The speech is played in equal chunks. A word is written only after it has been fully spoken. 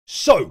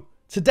So,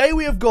 today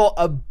we have got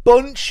a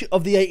bunch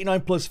of the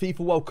 89 plus FIFA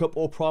World Cup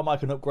or Prime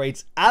Icon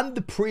upgrades and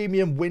the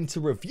premium winter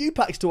review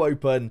packs to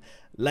open.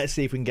 Let's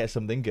see if we can get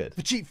something good.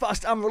 For cheap,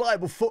 fast and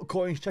reliable foot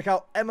coins, check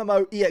out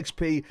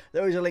MMOEXP.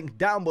 There is a link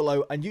down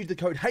below and use the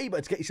code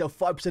HABER to get yourself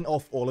 5%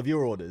 off all of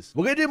your orders.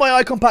 We're going to do my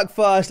icon pack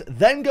first,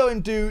 then go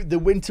and do the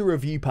winter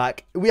review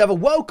pack. We have a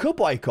World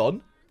Cup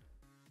icon.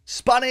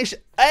 Spanish.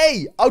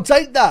 Hey, I'll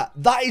take that.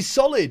 That is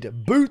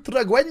solid.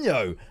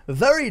 Butragueño.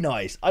 Very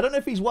nice. I don't know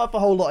if he's worth a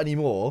whole lot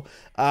anymore.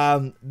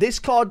 This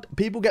card,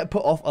 people get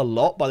put off a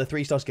lot by the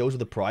 3-star skills of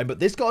the Prime, but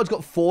this card's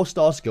got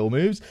 4-star skill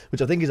moves,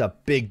 which I think is a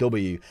big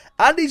W.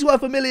 And he's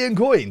worth 1 million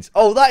coins.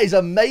 Oh, that is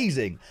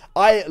amazing.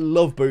 I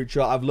love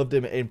Butra. I've loved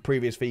him in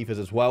previous FIFAs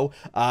as well.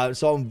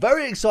 So I'm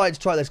very excited to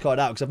try this card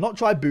out because I've not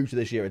tried Butra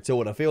this year at all,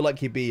 and I feel like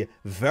he'd be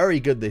very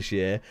good this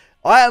year.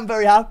 I am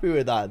very happy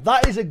with that.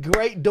 That is a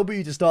great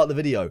W to start the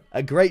video.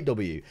 A great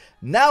W.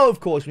 Now, of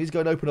course, we need to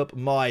go and open up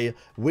my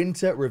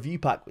winter review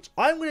pack, which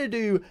I'm going to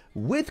do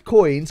with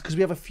coins because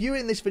we have a few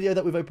in this video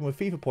that we've opened with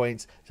FIFA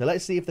points. So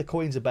let's see if the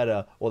coins are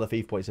better or the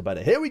FIFA points are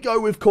better. Here we go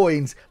with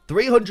coins.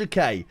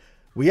 300k.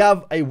 We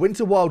have a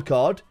winter wild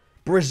card.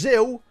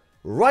 Brazil.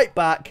 Right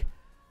back.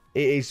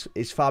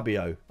 It's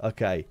Fabio.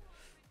 Okay.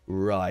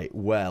 Right.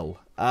 Well.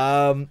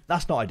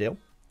 That's not ideal.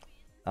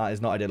 That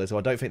is not ideal. So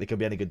I don't think there could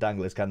be any good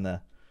danglers, can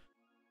there?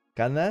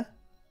 Can there?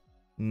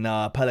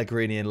 Nah,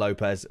 Pellegrini and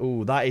Lopez.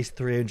 Ooh, that is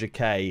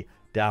 300k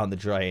down the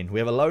drain. We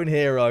have a lone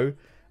hero.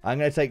 I'm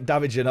going to take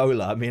David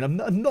Ginola. I mean,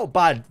 I'm not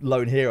bad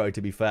lone hero,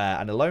 to be fair.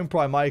 And a lone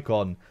prime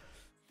icon.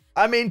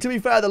 I mean, to be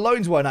fair, the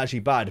loans weren't actually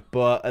bad.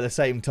 But at the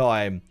same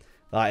time,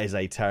 that is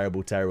a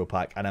terrible, terrible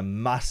pack. And a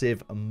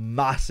massive,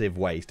 massive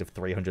waste of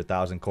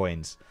 300,000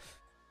 coins.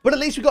 But at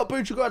least we got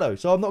Butragueño,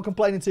 so I'm not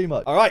complaining too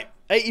much. All right,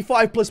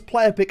 85 plus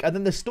player pick. And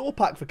then the store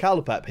pack for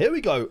Calipep. Here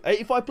we go.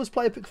 85 plus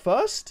player pick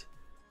first.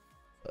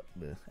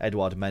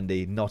 Edouard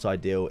Mendy, not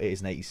ideal. It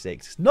is an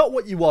 86. It's not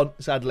what you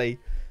want,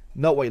 sadly.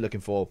 Not what you're looking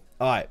for.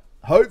 Alright,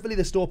 hopefully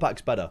the store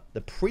pack's better.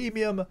 The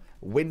premium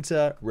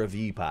winter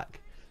review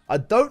pack. I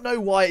don't know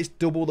why it's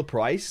double the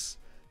price,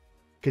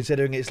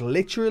 considering it's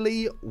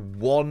literally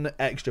one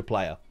extra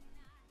player.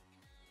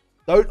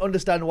 Don't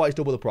understand why it's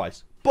double the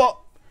price. But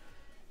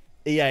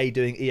EA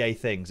doing EA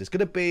things. It's going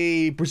to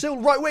be Brazil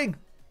right wing.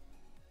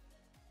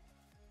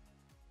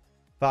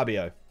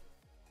 Fabio.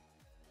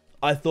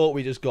 I thought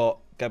we just got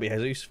Gabi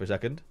Jesus for a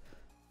second.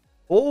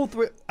 All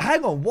three.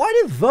 Hang on. Why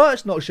did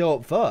Verts not show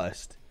up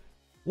first?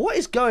 What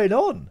is going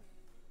on?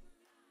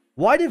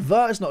 Why did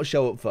Verts not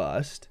show up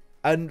first?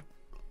 And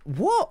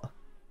what?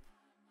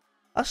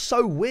 That's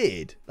so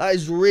weird. That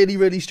is really,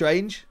 really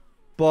strange.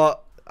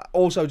 But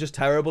also just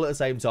terrible at the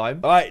same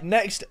time. All right.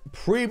 Next,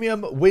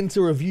 premium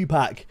winter review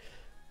pack.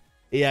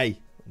 EA.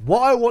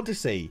 What I want to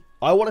see.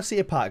 I want to see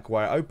a pack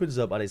where it opens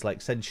up and it's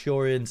like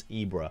Centurions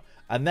Ibra.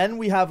 And then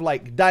we have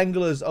like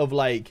danglers of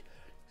like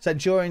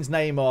Centurions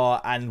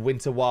Neymar and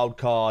winter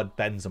wildcard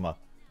Benzema.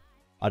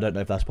 I don't know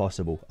if that's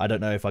possible. I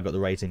don't know if I got the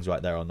ratings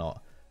right there or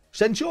not.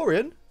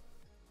 Centurion.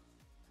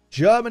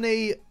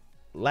 Germany.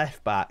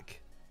 Left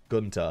back.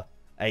 Gunter.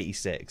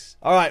 86.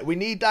 Alright, we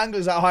need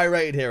danglers that are high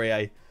rated here,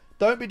 EA.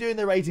 Don't be doing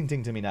the rating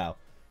thing to me now.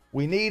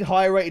 We need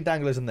high rated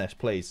danglers in this,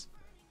 please.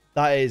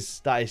 That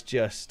is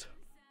just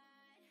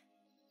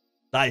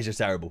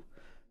terrible.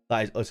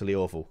 That is utterly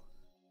awful.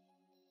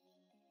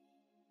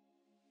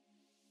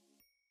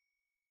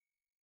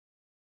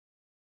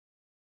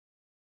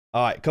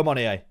 Alright, come on,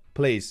 EA.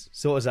 Please,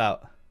 sort us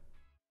out.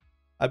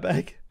 I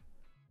beg.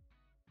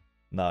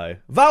 No.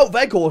 Wout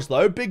Weghorst,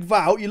 though. Big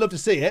Wout. You love to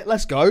see it.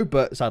 Let's go.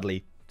 But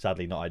sadly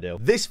not ideal.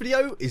 This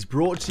video is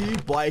brought to you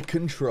by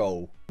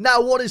Control.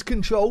 Now, what is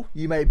Control?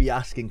 You may be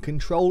asking.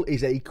 Control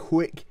is a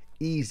quick,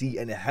 easy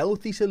and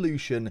healthy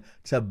solution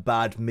to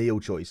bad meal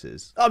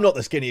choices. I'm not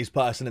the skinniest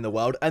person in the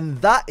world,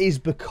 and that is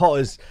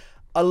because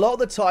a lot of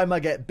the time I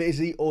get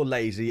busy or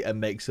lazy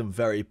and make some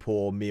very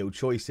poor meal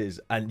choices,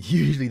 and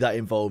usually that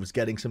involves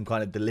getting some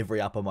kind of delivery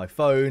app on my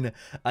phone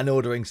and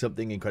ordering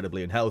something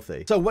incredibly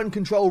unhealthy. So when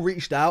Control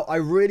reached out, I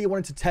really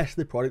wanted to test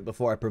the product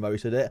before I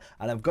promoted it,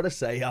 and I've got to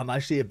say I'm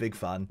actually a big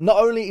fan. Not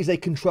only is a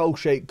Control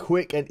shake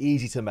quick and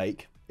easy to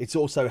make, it's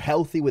also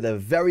healthy with a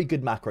very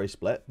good macro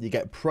split. You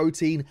get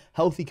protein,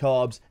 healthy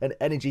carbs, and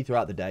energy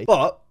throughout the day.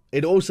 But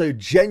it also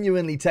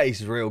genuinely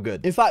tastes real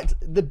good. In fact,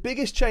 the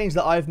biggest change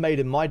that I've made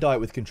in my diet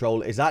with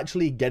Control is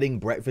actually getting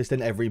breakfast in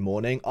every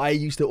morning. I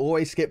used to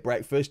always skip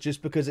breakfast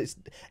just because it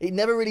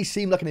never really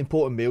seemed like an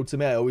important meal to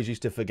me. I always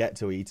used to forget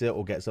to eat it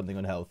or get something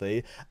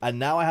unhealthy. And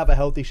now I have a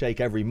healthy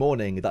shake every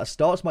morning that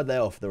starts my day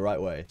off the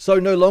right way. So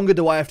no longer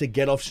do I have to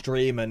get off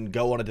stream and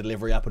go on a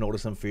delivery app and order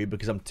some food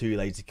because I'm too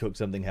lazy to cook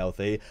something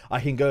healthy. I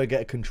can go and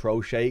get a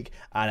Control shake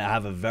and I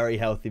have a very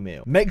healthy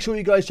meal. Make sure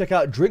you guys check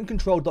out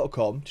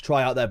drinkcontrol.com to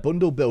try out their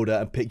bundle builder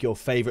and pick your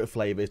favorite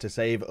flavors to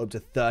save up to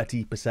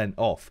 30%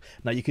 off.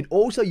 Now, you can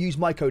also use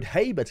my code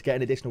HABER to get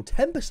an additional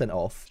 10%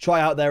 off.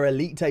 Try out their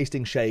elite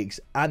tasting shakes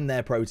and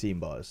their protein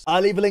bars.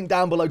 I'll leave a link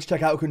down below to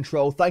check out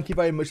Control. Thank you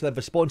very much to them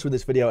for sponsoring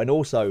this video, and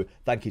also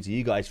thank you to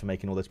you guys for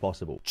making all this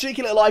possible.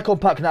 Cheeky little icon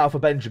pack now for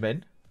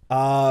Benjamin.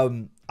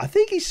 I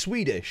think he's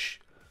Swedish.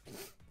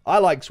 I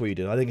like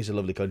Sweden. I think it's a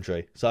lovely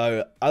country.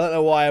 So I don't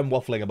know why I'm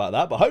waffling about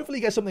that, but hopefully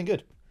he gets something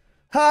good.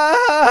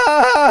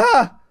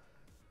 Ha!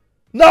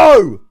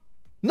 No!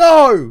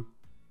 No!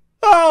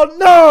 Oh,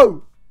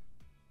 no!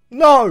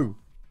 No!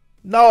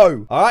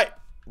 No! Alright,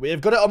 we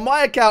have got it on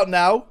my account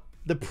now.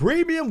 The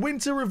Premium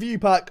Winter Review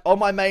Pack on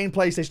my main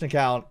PlayStation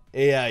account.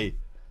 EA.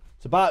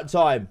 It's about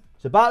time.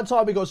 It's about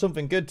time we got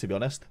something good, to be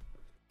honest.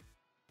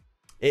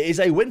 It is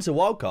a winter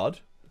wildcard.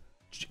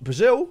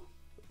 Brazil,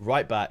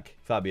 right back.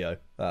 Fabio.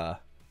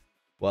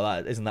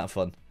 Well, isn't that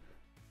fun?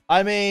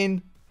 I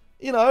mean,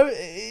 you know,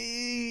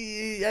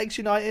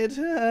 ex-United.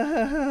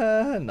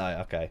 No,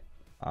 okay.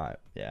 Alright,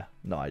 yeah,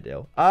 not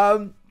ideal.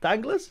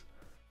 Danglers?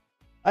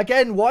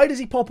 Again, why does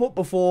he pop up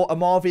before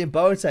Amavi and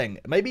Boateng?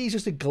 Maybe he's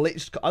just a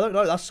glitch. I don't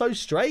know. That's so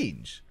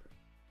strange.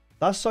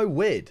 That's so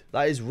weird.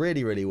 That is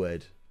really, really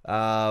weird.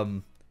 Yeah.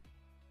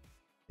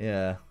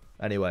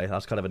 Anyway,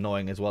 that's kind of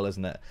annoying as well,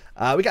 isn't it?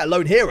 We got a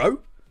lone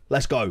hero.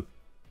 Let's go.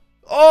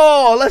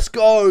 Oh, let's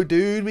go,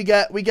 dude. We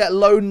get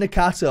lone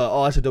Nakata.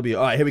 Oh, that's a W.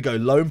 All right, here we go.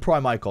 Lone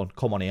prime icon.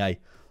 Come on, EA.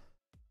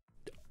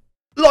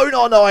 Lone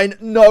R9,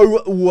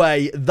 no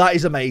way. That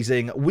is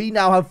amazing. We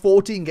now have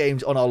 14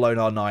 games on our Lone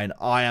R9.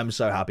 I am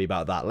so happy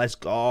about that. Let's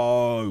go.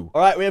 All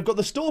right, we have got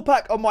the store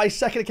pack on my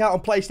second account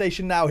on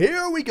PlayStation now.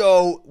 Here we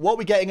go. What are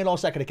we getting in our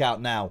second account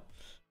now?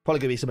 Probably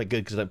going to be something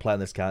good because I don't play on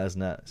this account,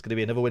 isn't it? It's going to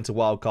be another winter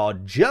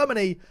wildcard.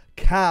 Germany,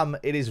 Cam,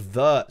 it is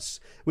Verts,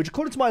 which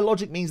according to my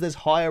logic means there's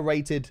higher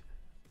rated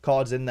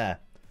cards in there.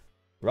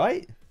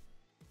 Right?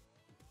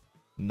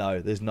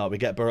 No, there's not. We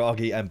get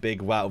Baragi and Big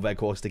Wout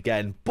Weghorst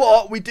again.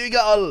 But we do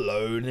get a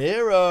lone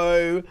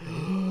hero.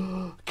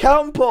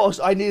 Campos.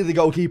 I needed the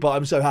goalkeeper.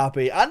 I'm so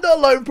happy. And our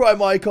lone prime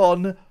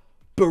icon,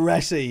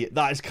 Baresi.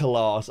 That is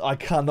class. I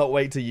cannot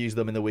wait to use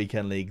them in the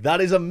weekend league.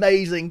 That is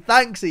amazing.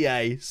 Thanks,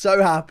 EA.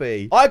 So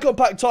happy. Icon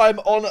pack time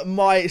on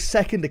my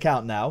second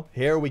account now.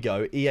 Here we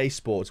go. EA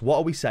Sports. What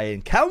are we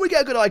saying? Can we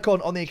get a good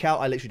icon on the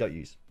account I literally don't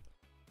use?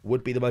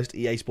 Would be the most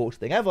EA Sports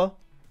thing ever.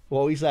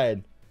 What are we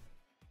saying?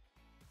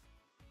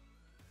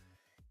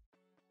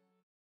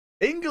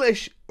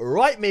 English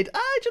right mid. Do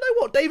you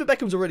know what? David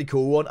Beckham's a really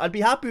cool one. I'd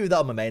be happy with that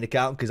on my main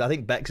account because I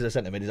think Beck's as a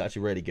centre mid is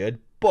actually really good.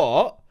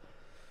 But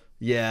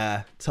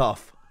yeah,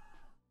 tough.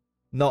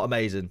 Not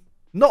amazing.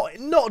 Not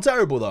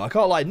terrible though. I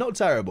can't lie. Not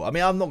terrible. I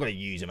mean, I'm not going to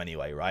use him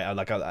anyway, right? I'm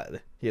not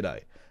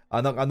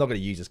going to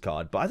use this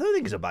card. But I don't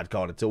think it's a bad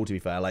card at all. To be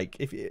fair, like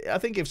I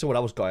think if someone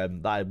else got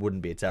him, that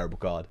wouldn't be a terrible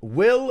card.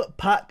 Will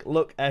Pack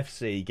Look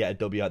FC get a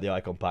W at the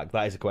icon pack?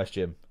 That is the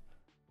question.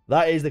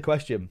 That is the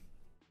question.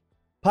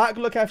 Pack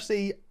Look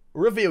FC.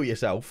 Reveal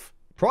yourself.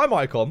 Prime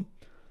icon.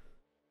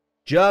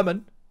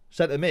 German.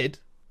 Centre mid.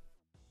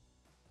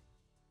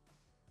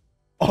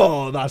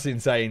 Oh, that's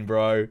insane,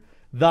 bro.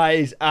 That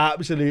is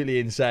absolutely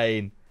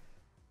insane.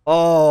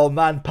 Oh,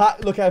 man.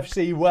 Pack Look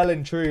FC well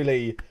and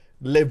truly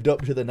lived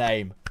up to the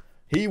name.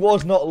 He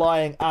was not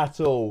lying at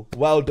all.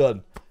 Well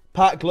done.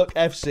 Pack Look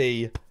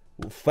FC.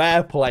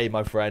 Fair play,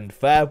 my friend.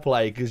 Fair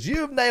play. Because you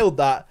have nailed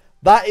that.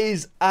 That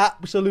is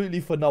absolutely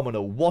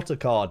phenomenal. What a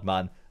card,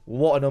 man.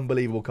 What an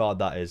unbelievable card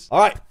that is. All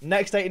right,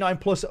 next 89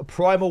 plus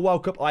Primal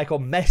World Cup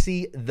icon,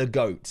 Messi the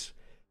GOAT.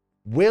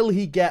 Will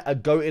he get a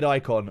goated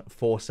icon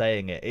for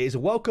saying it? It is a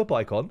World Cup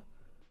icon.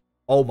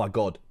 Oh my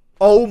God.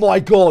 Oh my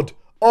God.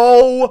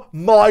 Oh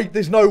my,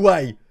 there's no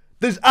way.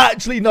 There's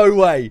actually no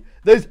way.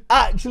 There's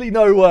actually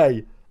no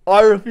way.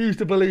 I refuse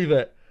to believe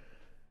it.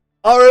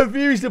 I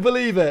refuse to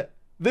believe it.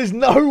 There's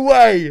no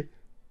way.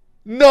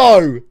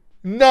 No.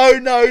 No,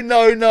 no,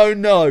 no, no,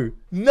 no.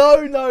 No,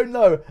 no,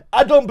 no.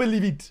 I don't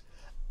believe it.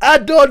 I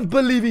don't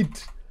believe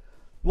it.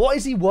 What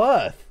is he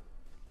worth?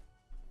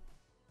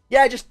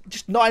 Yeah, just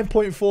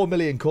 9.4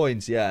 million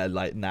coins. Yeah,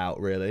 like now,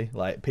 really.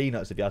 Like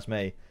peanuts if you ask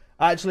me.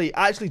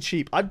 Actually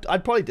cheap. I'd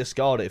probably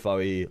discard it if I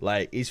were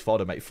like he's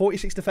fodder, mate.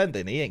 46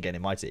 defending. He ain't getting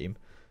in my team.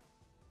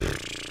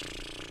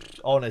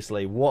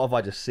 Honestly, what have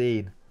I just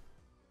seen?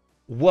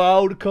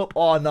 World Cup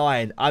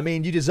R9. I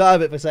mean, you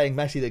deserve it for saying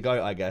Messi the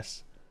GOAT, I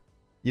guess.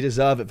 You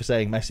deserve it for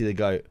saying Messi the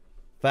GOAT.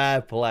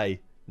 Fair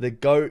play. The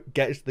GOAT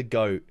gets the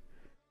GOAT.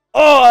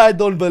 Oh, I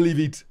don't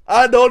believe it.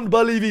 I don't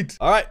believe it.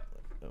 All right.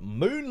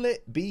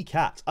 Moonlit Bee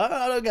Cat.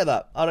 I don't get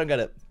that. I don't get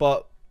it.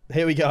 But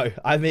here we go.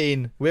 I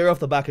mean, we're off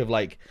the back of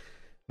like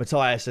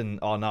Matthias and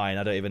R9.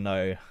 I don't even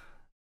know.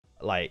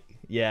 Like,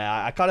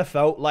 yeah, I kind of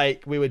felt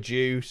like we were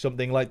due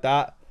something like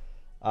that.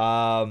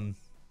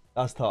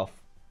 That's tough.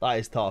 That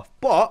is tough.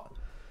 But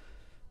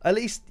at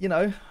least, you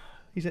know,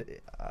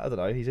 I don't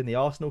know. He's in the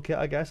Arsenal kit,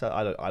 I guess.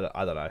 I don't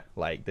know.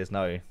 Like, there's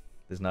no.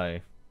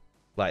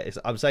 Like,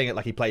 I'm saying it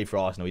like he played for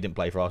Arsenal. He didn't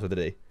play for Arsenal,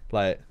 did he?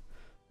 Like,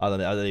 I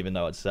don't even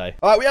know what to say.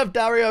 All right, we have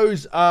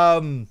Dario's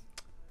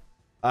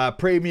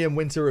premium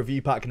winter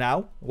review pack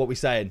now. What we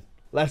saying?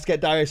 Let's get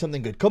Dario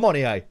something good. Come on,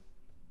 EA.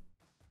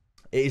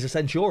 It is a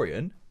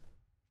Centurion.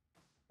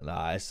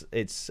 Nah,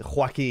 it's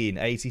Joaquin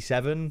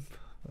 87.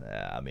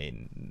 Yeah, I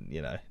mean,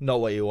 you know,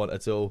 not what you want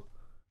at all.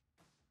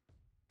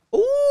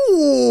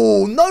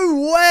 Ooh,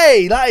 no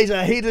way! That is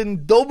a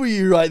hidden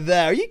W right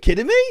there. Are you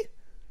kidding me?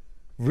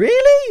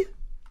 Really?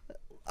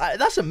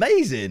 That's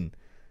amazing.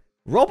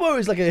 Robbo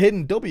is like a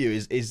hidden W,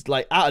 is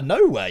like out of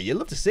nowhere. You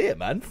love to see it,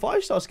 man.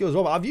 5-star skills.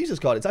 Robbo. I've used this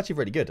card. It's actually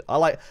really good. A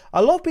lot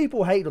of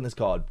people hate on this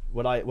card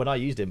when I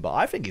used him, but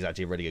I think he's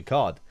actually a really good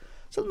card.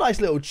 It's a nice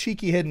little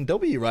cheeky hidden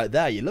W right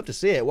there. You love to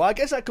see it. Well, I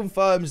guess that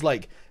confirms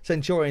like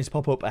Centurions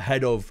pop up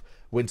ahead of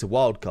Winter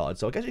Wildcard.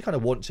 So I guess you kind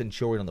of want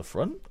Centurion on the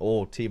front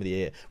or Team of the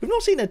Year. We've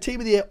not seen a Team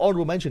of the Year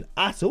honorable mention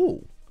at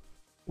all.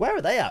 Where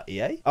are they at,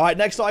 EA? All right,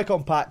 next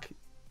icon pack.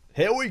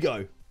 Here we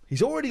go.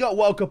 He's already got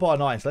World Cup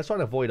R9, so let's try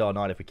and avoid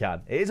R9 if we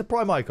can. It is a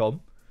prime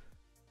icon.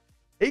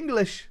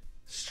 English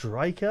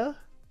striker.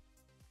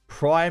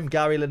 Prime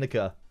Gary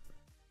Lineker.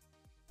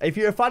 If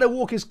you're a fan of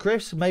Walker's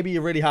Crisps, maybe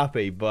you're really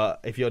happy.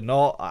 But if you're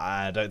not,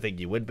 I don't think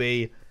you would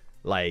be.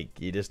 Like,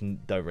 you just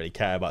don't really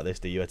care about this,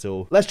 do you, at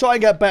all? Let's try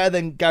and get better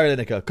than Gary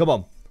Lineker. Come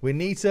on. We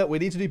need to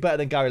do better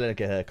than Gary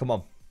Lineker here. Come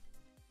on.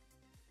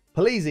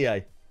 Please,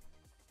 EA.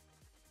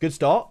 Good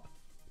start.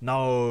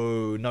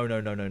 No.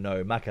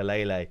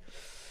 Makalele.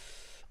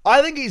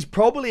 I think he's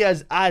probably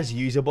as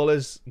usable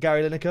as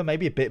Gary Lineker.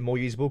 Maybe a bit more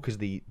usable because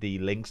the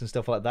links and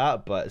stuff like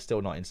that, but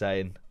still not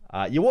insane.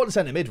 You want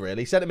centre mid,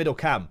 really. Centre mid or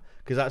Cam,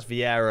 because that's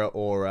Vieira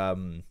or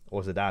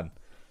Zidane.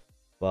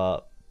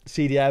 But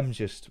CDM,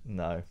 just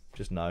no.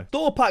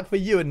 Door pack for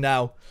you and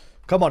now.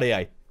 Come on,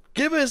 EA.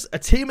 Give us a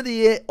Team of the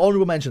Year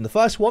honourable mention. The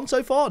first one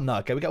so far? No.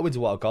 Okay, we got Winter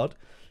Wildcard.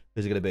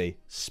 Who's it going to be?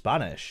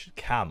 Spanish.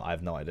 Cam, I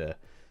have no idea.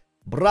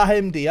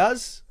 Brahim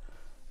Diaz.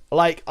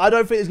 Like, I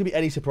don't think there's going to be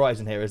any surprise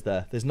in here, is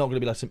there? There's not going to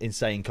be like some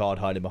insane card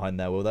hiding behind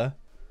there, will there?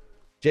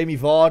 Jamie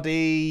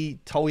Vardy,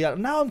 Tolyan.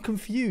 Now I'm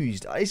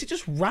confused. Is it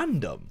just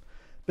random?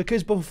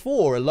 Because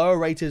before, a lower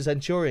rated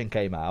Centurion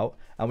came out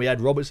and we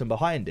had Robertson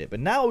behind it. But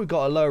now we've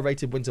got a lower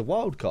rated Winter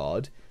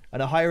Wildcard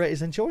and a higher rated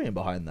Centurion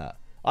behind that.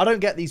 I don't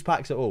get these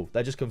packs at all.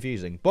 They're just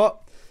confusing.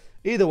 But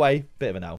either way, bit of an L.